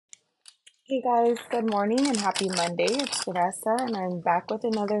Hey guys, good morning and happy Monday. It's Vanessa, and I'm back with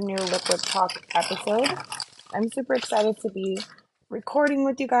another new Liquid Talk episode. I'm super excited to be recording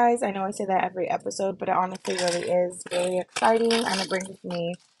with you guys. I know I say that every episode, but it honestly really is really exciting, and it brings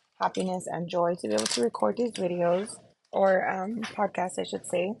me happiness and joy to be able to record these videos or podcasts, I should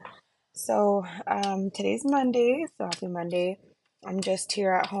say. Today's Monday, so happy Monday. I'm just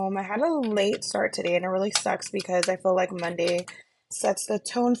here at home. I had a late start today, and it really sucks because I feel like Monday sets the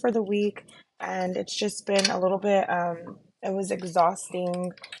tone for the week, and it's just been a little bit, it was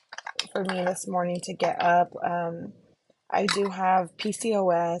exhausting for me this morning to get up. I do have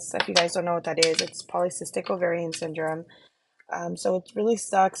PCOS. If you guys don't know what that is, it's polycystic ovarian syndrome. So it really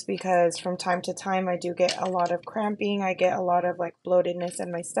sucks because from time to time I do get a lot of cramping. I get a lot of like bloatedness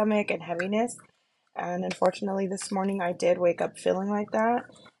in my stomach and heaviness. And unfortunately, this morning I did wake up feeling like that.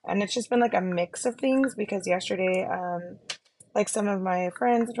 And it's just been like a mix of things because yesterday, like some of my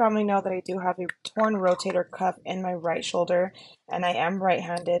friends probably know that I do have a torn rotator cuff in my right shoulder and I am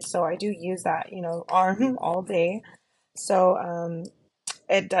right-handed. So I do use that, arm all day. So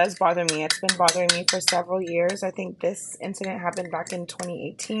it does bother me. It's been bothering me for several years. I think this incident happened back in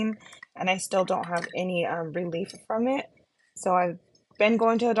 2018, and I still don't have any relief from it. So I've been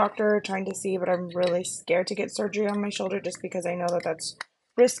going to a doctor trying to see, but I'm really scared to get surgery on my shoulder just because I know that that's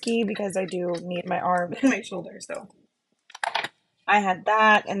risky because I do need my arm and my shoulder. So I had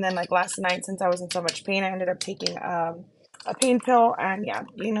that, and then like last night, since I was in so much pain, I ended up taking a pain pill, and yeah,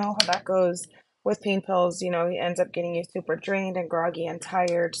 you know how that goes with pain pills. It ends up getting you super drained and groggy and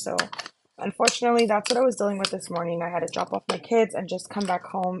tired. So unfortunately, that's what I was dealing with this morning. I had to drop off my kids and just come back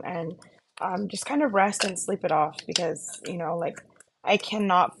home and just kind of rest and sleep it off because like I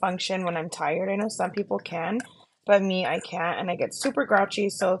cannot function when I'm tired. I know some people can, but me, I can't, and I get super grouchy.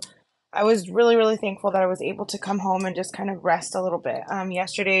 So I was really, really thankful that I was able to come home and just kind of rest a little bit.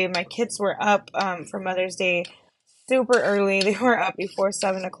 Yesterday, my kids were up for Mother's Day super early. They were up before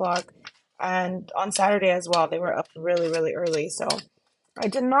 7 o'clock. And on Saturday as well, they were up really, really early. So I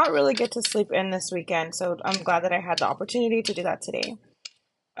did not really get to sleep in this weekend. So I'm glad that I had the opportunity to do that today.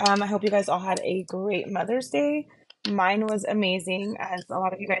 I hope you guys all had a great Mother's Day. Mine was amazing. As a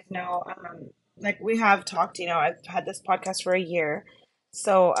lot of you guys know, like we have talked, I've had this podcast for a year.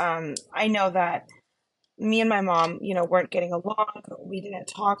 So I know that me and my mom, weren't getting along. We didn't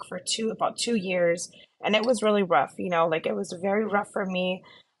talk for about 2 years, and it was really rough, like it was very rough for me.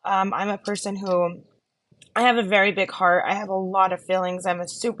 I'm a person who I have a very big heart. I have a lot of feelings. I'm a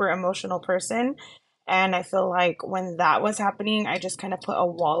super emotional person. And I feel like when that was happening, I just kind of put a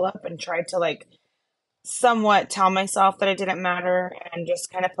wall up and tried to like somewhat tell myself that it didn't matter and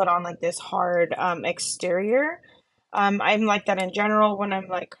just kind of put on like this hard exterior. I'm like that in general. When I'm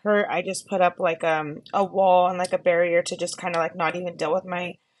like hurt, I just put up like a wall and like a barrier to just kind of like not even deal with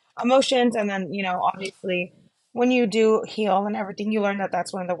my emotions. And then, obviously when you do heal and everything, you learn that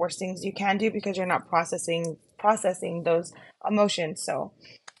that's one of the worst things you can do because you're not processing those emotions. So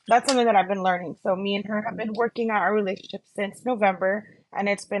that's something that I've been learning. So me and her have been working on our relationship since November, and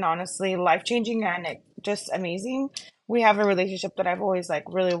it's been honestly life changing and just amazing. We have a relationship that I've always like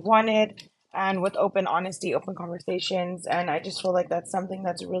really wanted, and with open honesty, open conversations, and I just feel like that's something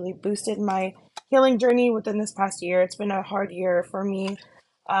that's really boosted my healing journey within this past year. It's been a hard year for me,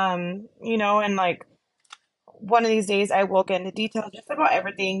 and like one of these days I will get into detail just about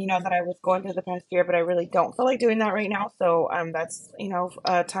everything, that I was going through the past year, but I really don't feel like doing that right now. So that's,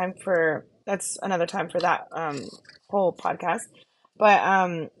 that's another time for that whole podcast.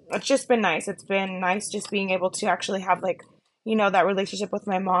 But it's just been nice. It's been nice just being able to actually have like, that relationship with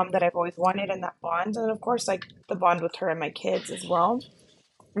my mom that I've always wanted and that bond. And of course, like the bond with her and my kids as well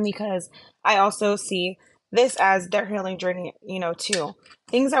because I also see this as their healing journey, too.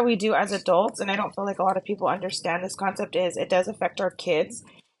 Things that we do as adults, and I don't feel like a lot of people understand this concept, is it does affect our kids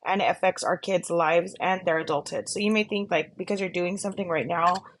and it affects our kids' lives and their adulthood. So you may think like because you're doing something right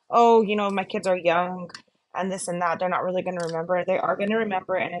now, oh, my kids are young and this and that, they're not really going to remember. They are going to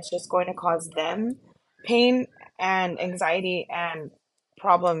remember, and it's just going to cause them pain and anxiety and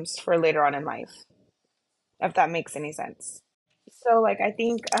problems for later on in life, if that makes any sense. So, like, I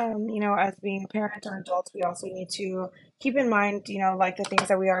think, as being parents or adults, we also need to keep in mind, like the things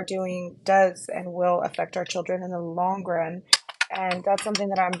that we are doing does and will affect our children in the long run. And that's something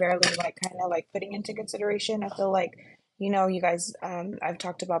that I'm barely, like, kind of like putting into consideration. I feel like, you guys, I've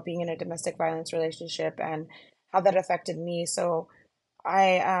talked about being in a domestic violence relationship and how that affected me. So,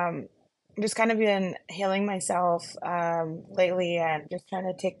 I just kind of been healing myself lately and just trying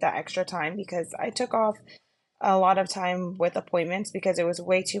to take that extra time because I took off a lot of time with appointments because it was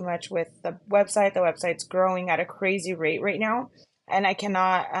way too much with the website. The website's growing at a crazy rate right now, and I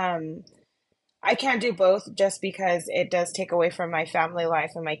cannot. I can't do both just because it does take away from my family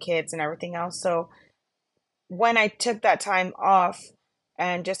life and my kids and everything else. So when I took that time off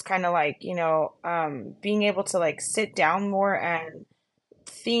and just kind of like, being able to like sit down more and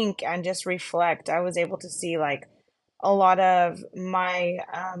think and just reflect, I was able to see like a lot of my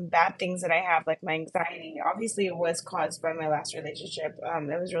bad things that I have, like my anxiety. Obviously, it was caused by my last relationship.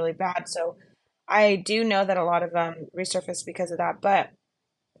 It was really bad. So I do know that a lot of resurfaced because of that. But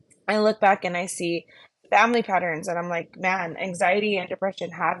I look back and I see family patterns, and I'm like, man, anxiety and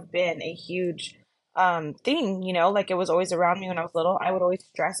depression have been a huge thing, like it was always around me when I was little. I would always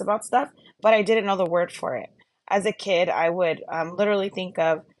stress about stuff, but I didn't know the word for it. As a kid, I would literally think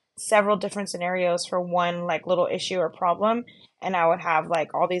of several different scenarios for one like little issue or problem, and I would have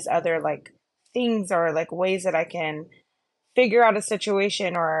like all these other like things or like ways that I can figure out a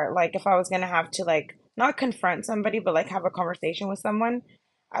situation, or like if I was gonna have to like not confront somebody but like have a conversation with someone,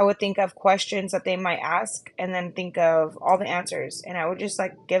 I would think of questions that they might ask and then think of all the answers, and I would just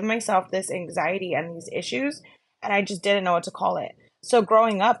like give myself this anxiety and these issues, and I just didn't know what to call it. So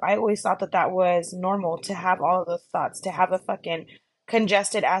growing up, I always thought that that was normal to have all of those thoughts, to have a fucking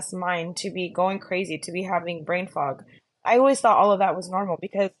congested ass mind, to be going crazy, to be having brain fog. I always thought all of that was normal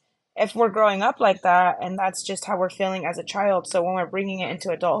because if we're growing up like that and that's just how we're feeling as a child, so when we're bringing it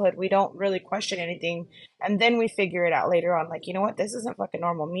into adulthood, we don't really question anything, and then we figure it out later on, like, you know what, this isn't fucking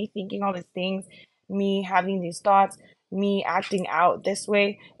normal, me thinking all these things, me having these thoughts, me acting out this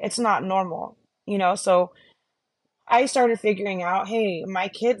way, it's not normal, so I started figuring out, hey, my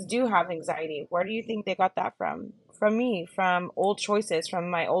kids do have anxiety. Where do you think they got that from me, from old choices, from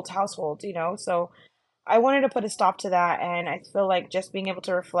my old household, so I wanted to put a stop to that, and I feel like just being able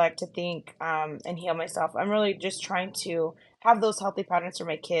to reflect, to think, and heal myself. I'm really just trying to have those healthy patterns for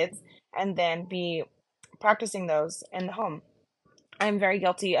my kids, and then be practicing those in the home. I'm very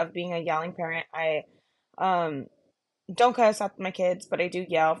guilty of being a yelling parent. I um, don't cuss at my kids, but I do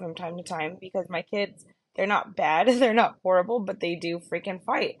yell from time to time because my kids, they're not bad, they're not horrible, but they do freaking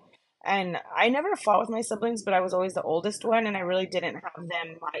fight. And I never fought with my siblings, but I was always the oldest one, and I really didn't have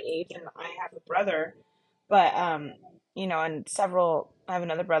them my age, and I have a brother, but and several. I have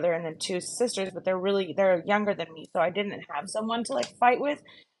another brother and then two sisters, but they're younger than me, so I didn't have someone to like fight with.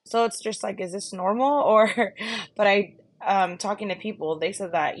 So it's just like, is this normal or? But I talking to people, they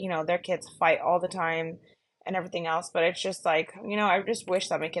said that their kids fight all the time and everything else, but it's just like I just wish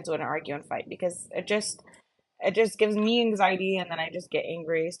that my kids wouldn't argue and fight because it just gives me anxiety, and then I just get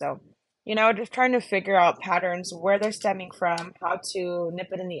angry. So, just trying to figure out patterns, where they're stemming from, how to nip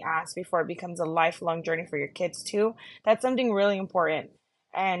it in the ass before it becomes a lifelong journey for your kids too. That's something really important.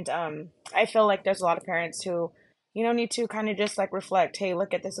 And I feel like there's a lot of parents who, need to kind of just like reflect, hey,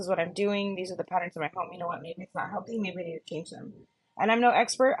 look at this is what I'm doing. These are the patterns in my home. You know what? Maybe it's not helping. Maybe I need to change them. And I'm no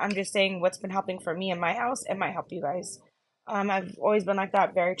expert. I'm just saying what's been helping for me in my house. It might help you guys. I've always been like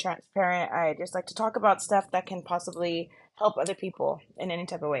that, very transparent. I just like to talk about stuff that can possibly help other people in any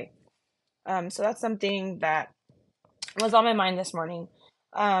type of way. So that's something that was on my mind this morning.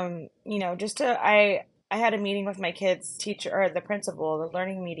 Just I had a meeting with my kids' teacher or the principal, the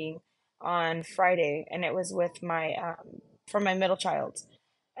learning meeting on Friday, and it was with my for my middle child.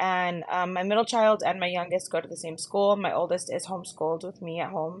 And my middle child and my youngest go to the same school. My oldest is homeschooled with me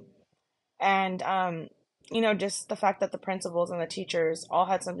at home. And just the fact that the principals and the teachers all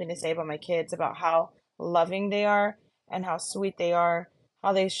had something to say about my kids, about how loving they are and how sweet they are,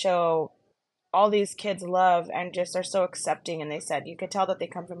 how they show all these kids love and just are so accepting. And they said you could tell that they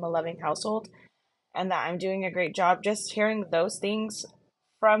come from a loving household and that I'm doing a great job. Just hearing those things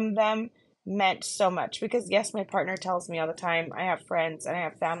from them meant so much because, yes, my partner tells me all the time I have friends and I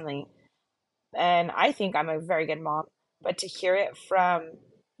have family, and I think I'm a very good mom. But to hear it from,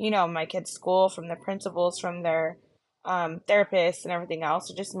 my kids' school, from the principals, from their therapists, and everything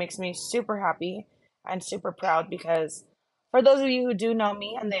else, it just makes me super happy and super proud because for those of you who do know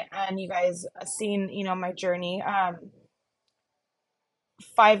me and you guys seen, my journey,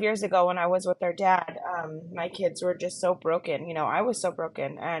 5 years ago when I was with their dad, my kids were just so broken. I was so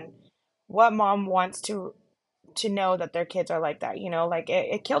broken, and what mom wants to know that their kids are like that? Like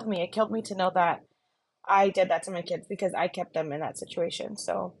it killed me. It killed me to know that I did that to my kids because I kept them in that situation.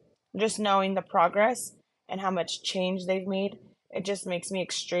 So just knowing the progress and how much change they've made, it just makes me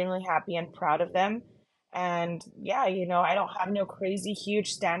extremely happy and proud of them. And yeah, I don't have no crazy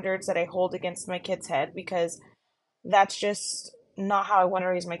huge standards that I hold against my kids' head because that's just not how I want to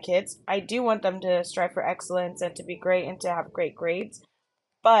raise my kids. I do want them to strive for excellence and to be great and to have great grades,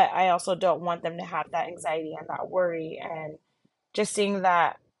 but I also don't want them to have that anxiety and that worry, and just seeing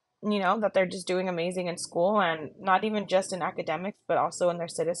that that they're just doing amazing in school, and not even just in academics but also in their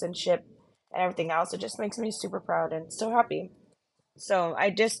citizenship and everything else. It just makes me super proud and so happy. So I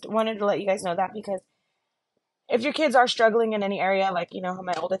just wanted to let you guys know that, because if your kids are struggling in any area, like you know how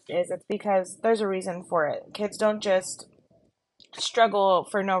my oldest is, it's because there's a reason for it. Kids don't just struggle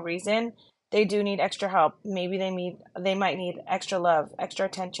for no reason. They do need extra help. Maybe they might need extra love, extra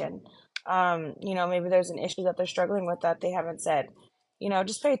attention. You know, maybe there's an issue that they're struggling with that they haven't said. You know,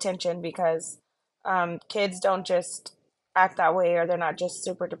 just pay attention, because kids don't just act that way, or they're not just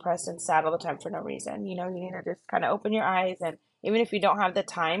super depressed and sad all the time for no reason. You know, you need to just kind of open your eyes, and even if you don't have the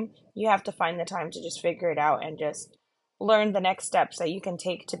time, you have to find the time to just figure it out and just learn the next steps that you can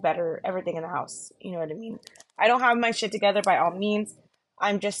take to better everything in the house. You know what I mean? I don't have my shit together by all means.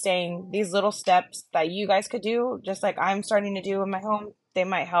 I'm just saying these little steps that you guys could do, just like I'm starting to do in my home, they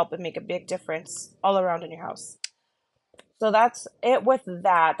might help and make a big difference all around in your house. So that's it with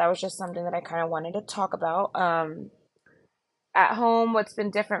that. That was just something that I kind of wanted to talk about. At home, what's been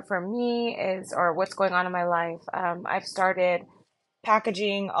different for me is, or what's going on in my life, I've started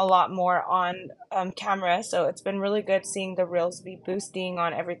packaging a lot more on camera. So it's been really good seeing the reels be boosting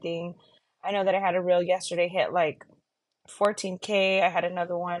on everything. I know that I had a reel yesterday hit like 14K. I had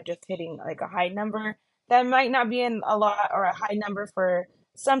another one just hitting like a high number. That might not be in a lot or a high number for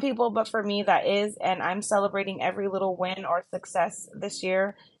some people, but for me that is. And I'm celebrating every little win or success this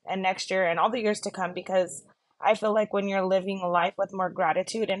year and next year and all the years to come, because I feel like when you're living a life with more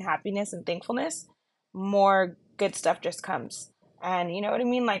gratitude and happiness and thankfulness, more good stuff just comes. And you know what I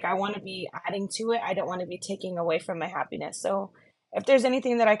mean? Like I want to be adding to it. I don't want to be taking away from my happiness. So if there's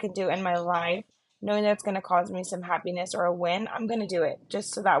anything that I can do in my life, knowing that it's going to cause me some happiness or a win, I'm going to do it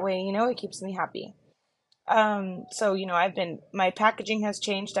just so that way, you know, it keeps me happy. So, you know, my packaging has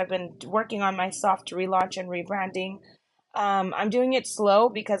changed. I've been working on my soft relaunch and rebranding. I'm doing it slow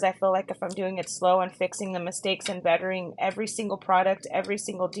because I feel like if I'm doing it slow and fixing the mistakes and bettering every single product, every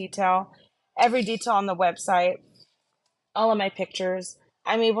detail on the website, all of my pictures,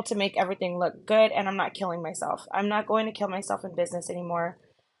 I'm able to make everything look good, and I'm not killing myself. I'm not going to kill myself in business anymore.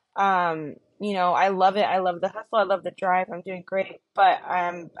 You know, I love it. I love the hustle. I love the drive. I'm doing great. But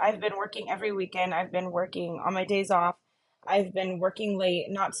I've been working every weekend. I've been working on my days off. I've been working late,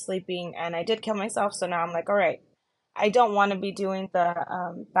 not sleeping, and I did kill myself. So now I'm like, all right, I don't want to be doing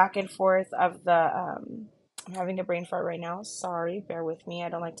the back and forth of the. I'm having a brain fart right now. Sorry, bear with me. I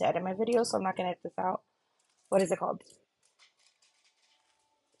don't like to edit my videos, so I'm not gonna edit this out. What is it called?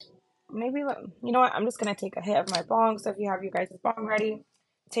 Maybe you know what? I'm just gonna take a hit of my bong. So if you have your guys' bong ready,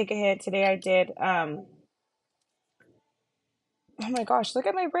 take a hit. Today I did. Oh my gosh, look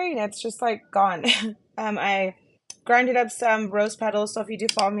at my brain. It's just like gone. I grinded up some rose petals. So if you do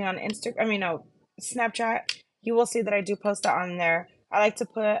follow me on Instagram, I mean, no, Snapchat, you will see that I do post that on there. I like to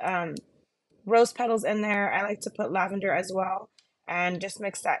put rose petals in there. I like to put lavender as well, and just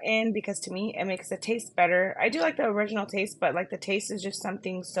mix that in, because to me it makes it taste better. I do like the original taste, but like the taste is just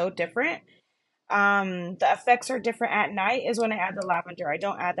something so different. The effects are different at night is when I add the lavender. I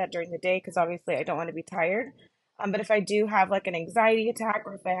don't add that during the day because obviously I don't want to be tired. But if I do have like an anxiety attack,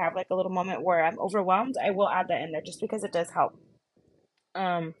 or if I have like a little moment where I'm overwhelmed, I will add that in there just because it does help.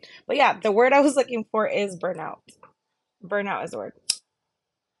 Um, but yeah, the word I was looking for is burnout. Burnout is the word.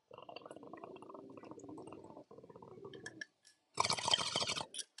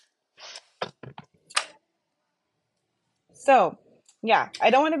 So yeah, I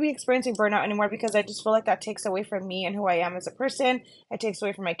don't want to be experiencing burnout anymore, because I just feel like that takes away from me and who I am as a person. It takes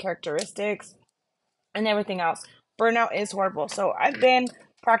away from my characteristics and everything else. Burnout is horrible. So I've been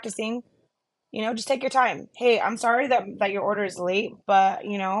practicing, you know, just take your time. Hey, I'm sorry that your order is late, but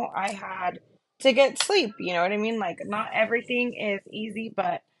you know, I had to get sleep. You know what I mean? Like, not everything is easy,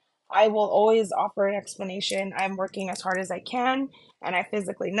 but I will always offer an explanation. I'm working as hard as I can, and I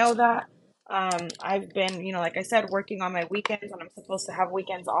physically know that. I've been, you know, like I said, working on my weekends when I'm supposed to have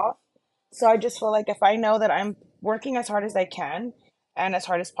weekends off. So I just feel like if I know that I'm working as hard as I can and as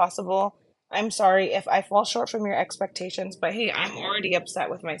hard as possible, I'm sorry if I fall short from your expectations, but hey, I'm already upset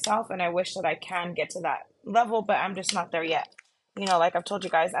with myself, and I wish that I can get to that level, but I'm just not there yet. You know, like I've told you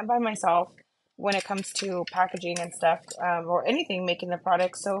guys, I'm by myself when it comes to packaging and stuff, or anything making the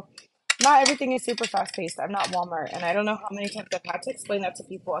products. So not everything is super fast paced. I'm not Walmart, and I don't know how many times I've had to explain that to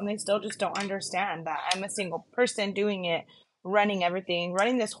people, and they still just don't understand that I'm a single person doing it, running everything,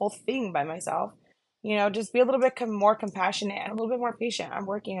 running this whole thing by myself. You know, just be a little bit more compassionate and a little bit more patient. I'm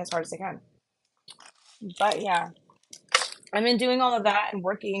working as hard as I can. But yeah, I've been doing all of that and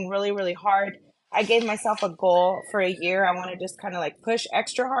working really, really hard. I gave myself a goal for a year. I want to just kind of like push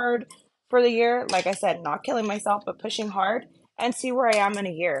extra hard for the year. Like I said, not killing myself, but pushing hard, and see where I am in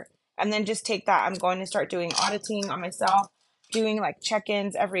a year. And then just take that. I'm going to start doing auditing on myself, doing like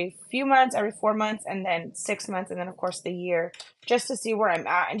check-ins every few months, every 4 months, and then 6 months, and then of course the year, just to see where I'm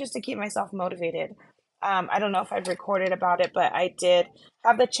at and just to keep myself motivated. I don't know if I've recorded about it, but I did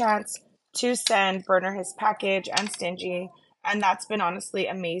have the chance to send Burner his package and Stingy, and that's been honestly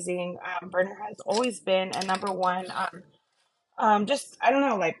amazing. Burner has always been a number one. Just I don't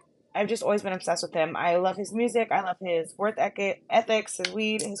know, like I've just always been obsessed with him. I love his music. I love his ethics, his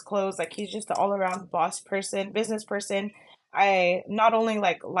weed, his clothes. Like he's just the all around boss person, business person. I not only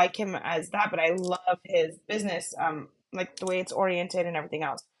like him as that, but I love his business, like the way it's oriented and everything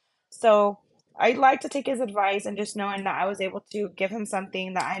else. So I like to take his advice and just knowing that I was able to give him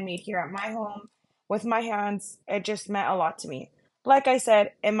something that I made here at my home with my hands, it just meant a lot to me. Like I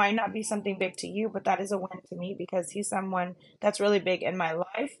said, it might not be something big to you, but that is a win to me because he's someone that's really big in my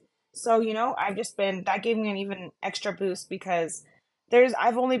life. So, I've just been, that gave me an even extra boost because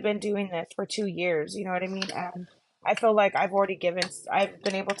I've only been doing this for 2 years, you know what I mean? And I feel like I've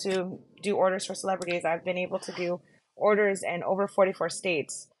been able to do orders for celebrities. I've been able to do orders in over 44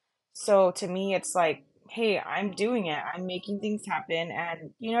 states. So to me, it's like, hey, I'm doing it. I'm making things happen.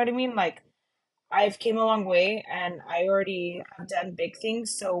 And you know what I mean? Like, I've came a long way and I already have done big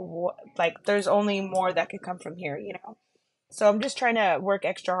things. So like there's only more that could come from here. So I'm just trying to work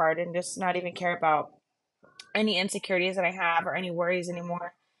extra hard and just not even care about any insecurities that I have or any worries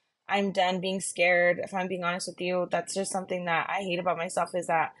anymore. I'm done being scared. If I'm being honest with you, that's just something that I hate about myself is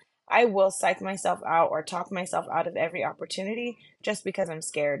that I will psych myself out or talk myself out of every opportunity just because I'm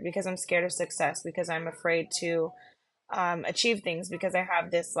scared of success, because I'm afraid to achieve things, because I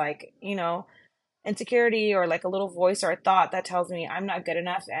have this like, insecurity or like a little voice or a thought that tells me I'm not good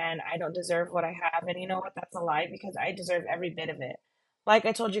enough and I don't deserve what I have. And you know what? That's a lie because I deserve every bit of it. Like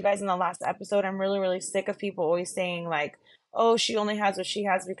I told you guys in the last episode, I'm really, really sick of people always saying, like, oh, she only has what she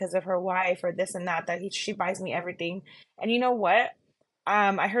has because of her wife or this and that, she buys me everything. And you know what?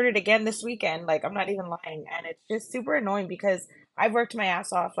 I heard it again this weekend. Like, I'm not even lying. And it's just super annoying because I've worked my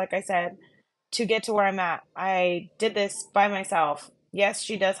ass off, like I said, to get to where I'm at. I did this by myself. Yes,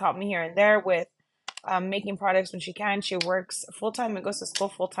 she does help me here and there with making products when she can. She works full time and goes to school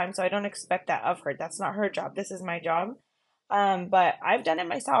full time, so I don't expect that of her. That's not her job. This is my job. But I've done it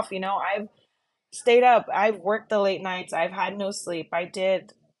myself. I've stayed up. I've worked the late nights. I've had no sleep. I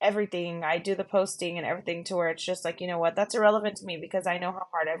did everything. I do the posting and everything to where it's just like, you know what? That's irrelevant to me because I know how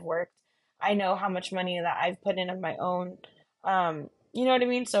hard I've worked. I know how much money that I've put in of my own. You know what I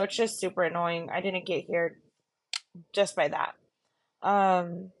mean? So it's just super annoying. I didn't get here just by that.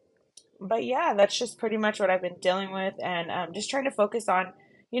 Um, but yeah, that's just pretty much what I've been dealing with, and just trying to focus on,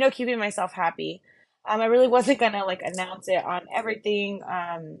 keeping myself happy. I really wasn't gonna like announce it on everything,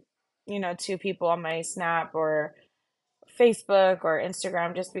 to people on my Snap or Facebook or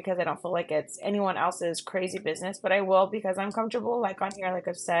Instagram, just because I don't feel like it's anyone else's crazy business. But I will because I'm comfortable. Like on here, like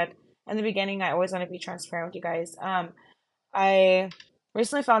I've said in the beginning, I always want to be transparent with you guys. I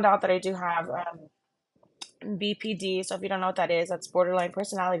recently found out that I do have BPD. So if you don't know what that is, that's borderline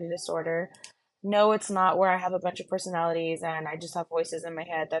personality disorder. No, it's not where I have a bunch of personalities and I just have voices in my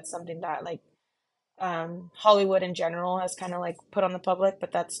head. That's something that like Hollywood in general has kind of like put on the public,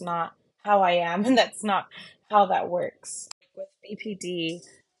 but that's not how I am, and that's not how that works. With BPD,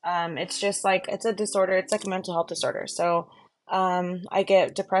 it's just like it's a disorder. It's like a mental health disorder. So I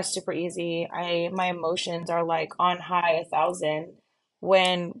get depressed super easy. My emotions are like on high 1,000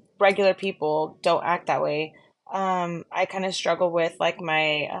 when regular people don't act that way. I kind of struggle with like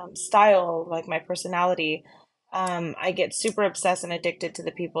my style, like my personality. I get super obsessed and addicted to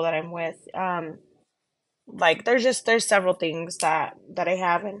the people that I'm with. Like there's several things that I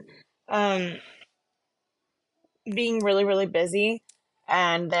have, and um being really really busy,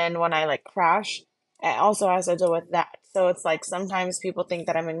 and then when I like crash, it also has to deal with that. So it's like sometimes people think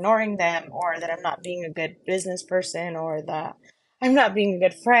that I'm ignoring them or that I'm not being a good business person or that I'm not being a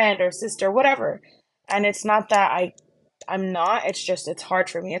good friend or sister, whatever. And it's not that I'm not, it's just it's hard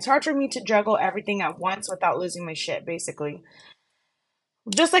for me. It's hard for me to juggle everything at once without losing my shit, basically,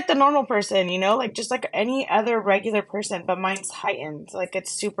 just like the normal person, like just like any other regular person, but mine's heightened. Like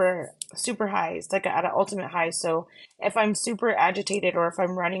it's super, super high. It's like at an ultimate high. So if I'm super agitated or if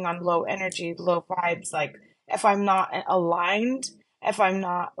I'm running on low energy, low vibes, like if I'm not aligned, if I'm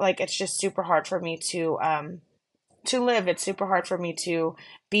not like, it's just super hard for me to live. It's super hard for me to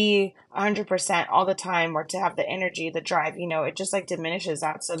be 100% all the time or to have the energy, the drive, it just like diminishes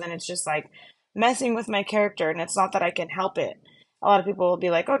that. So then it's just like messing with my character, and it's not that I can help it. A lot of people will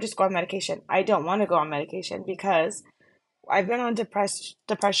be like, oh, just go on medication. I don't want to go on medication because I've been on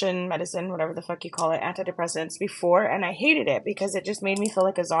depression medicine, whatever the fuck you call it, antidepressants before, and I hated it because it just made me feel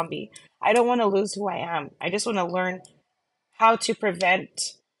like a zombie. I don't want to lose who I am. I just want to learn how to prevent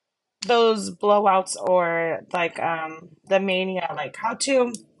those blowouts or like the mania, like how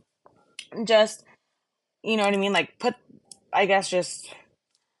to just, you know what I mean, like put, I guess, just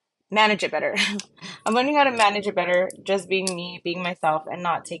manage it better. I'm learning how to manage it better, just being me, being myself, and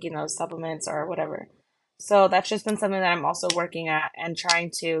not taking those supplements or whatever. So that's just been something that I'm also working at and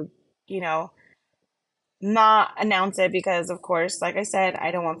trying to, you know, not announce it because, of course, like I said,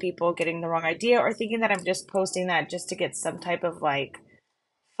 I don't want people getting the wrong idea or thinking that I'm just posting that just to get some type of like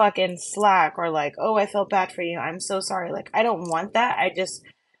fucking slack or like, oh, I felt bad for you. I'm so sorry. Like, I don't want that. I just,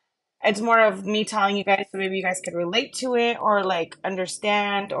 it's more of me telling you guys so maybe you guys could relate to it or like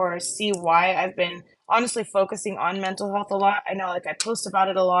understand or see why I've been honestly focusing on mental health a lot. I know like I post about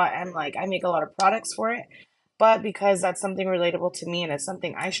it a lot and like I make a lot of products for it, but because that's something relatable to me and it's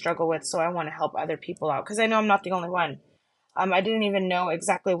something I struggle with, so I want to help other people out because I know I'm not the only one. I didn't even know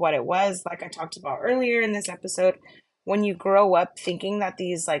exactly what it was, like I talked about earlier in this episode. When you grow up thinking that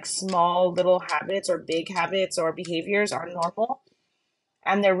these like small little habits or big habits or behaviors are normal,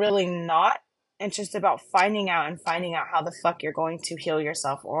 and they're really not. It's just about finding out how the fuck you're going to heal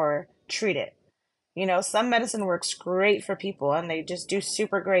yourself or treat it. You know, some medicine works great for people and they just do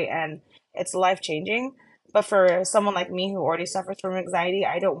super great and it's life changing. But for someone like me who already suffers from anxiety,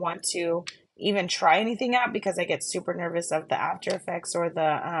 I don't want to even try anything out because I get super nervous of the after effects or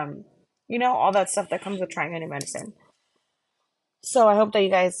the you know, all that stuff that comes with trying a new medicine. So I hope that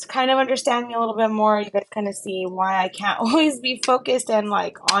you guys kind of understand me a little bit more. You guys kind of see why I can't always be focused and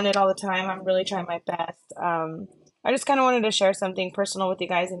like on it all the time. I'm really trying my best. I just kind of wanted to share something personal with you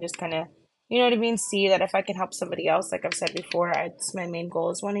guys and just kind of, you know what I mean, see that if I can help somebody else, like I've said before, it's my main goal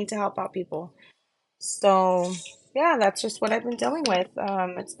is wanting to help out people. So, yeah, that's just what I've been dealing with.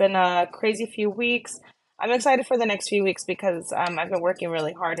 It's been a crazy few weeks. I'm excited for the next few weeks because I've been working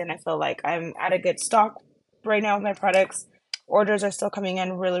really hard and I feel like I'm at a good stock right now with my products. Orders are still coming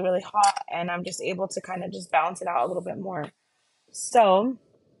in really, really hot, and I'm just able to kind of just balance it out a little bit more. So,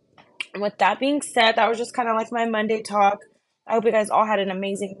 with that being said, that was just kind of like my Monday talk. I hope you guys all had an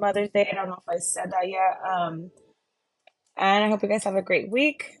amazing Mother's Day. I don't know if I said that yet. And I hope you guys have a great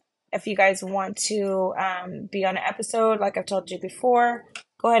week. If you guys want to be on an episode, like I've told you before,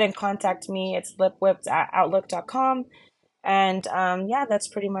 go ahead and contact me. It's lipwhips@outlook.com. And yeah, that's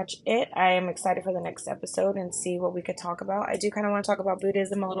pretty much it. I am excited for the next episode and see what we could talk about. I do kind of want to talk about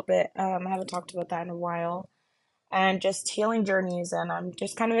Buddhism a little bit. I haven't talked about that in a while. And just healing journeys. And I'm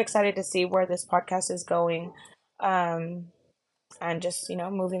just kind of excited to see where this podcast is going. Um, and just, you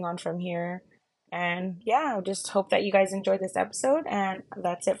know, moving on from here. And yeah, I just hope that you guys enjoyed this episode. And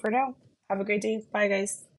that's it for now. Have a great day. Bye, guys.